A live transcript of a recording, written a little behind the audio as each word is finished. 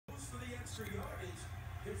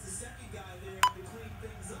Here's the second guy there to clean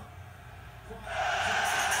things up.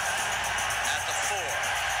 At the 4.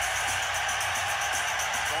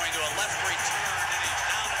 Going to a left return, and he's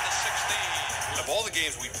down at the 16. Of all the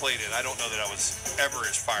games we played in, I don't know that I was ever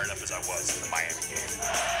as fired up as I was in the Miami game.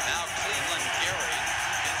 Now Cleveland Gary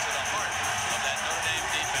into the heart of that Notre Dame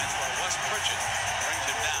defense where Wes Pritchett brings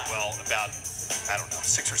him down. Well, about, I don't know,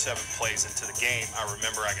 6 or 7 plays into the game, I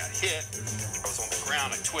remember I got hit. I was on the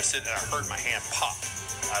ground, I twisted, and I heard my hand pop.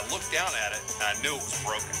 I looked down at it, and I knew it was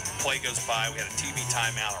broken. Play goes by, we had a TV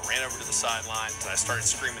timeout. I ran over to the sideline, and I started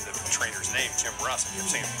screaming the trainer's name, Jim Russ. I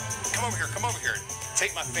kept saying, come over here,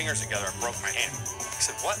 take my fingers together. I broke my hand. He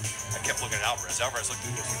said, what? I kept looking at Alvarez. Alvarez looked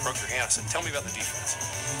at me, you broke your hand. I said, tell me about the defense.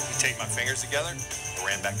 He take my fingers together, I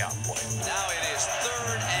ran back out and played. Now it is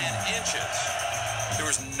 3rd and inches. There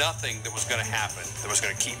was nothing that was going to happen that was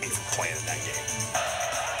going to keep me from playing in that game.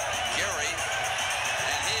 Gary,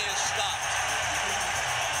 and he is stopped.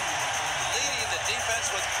 Leading the defense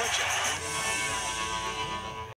with Pritchett.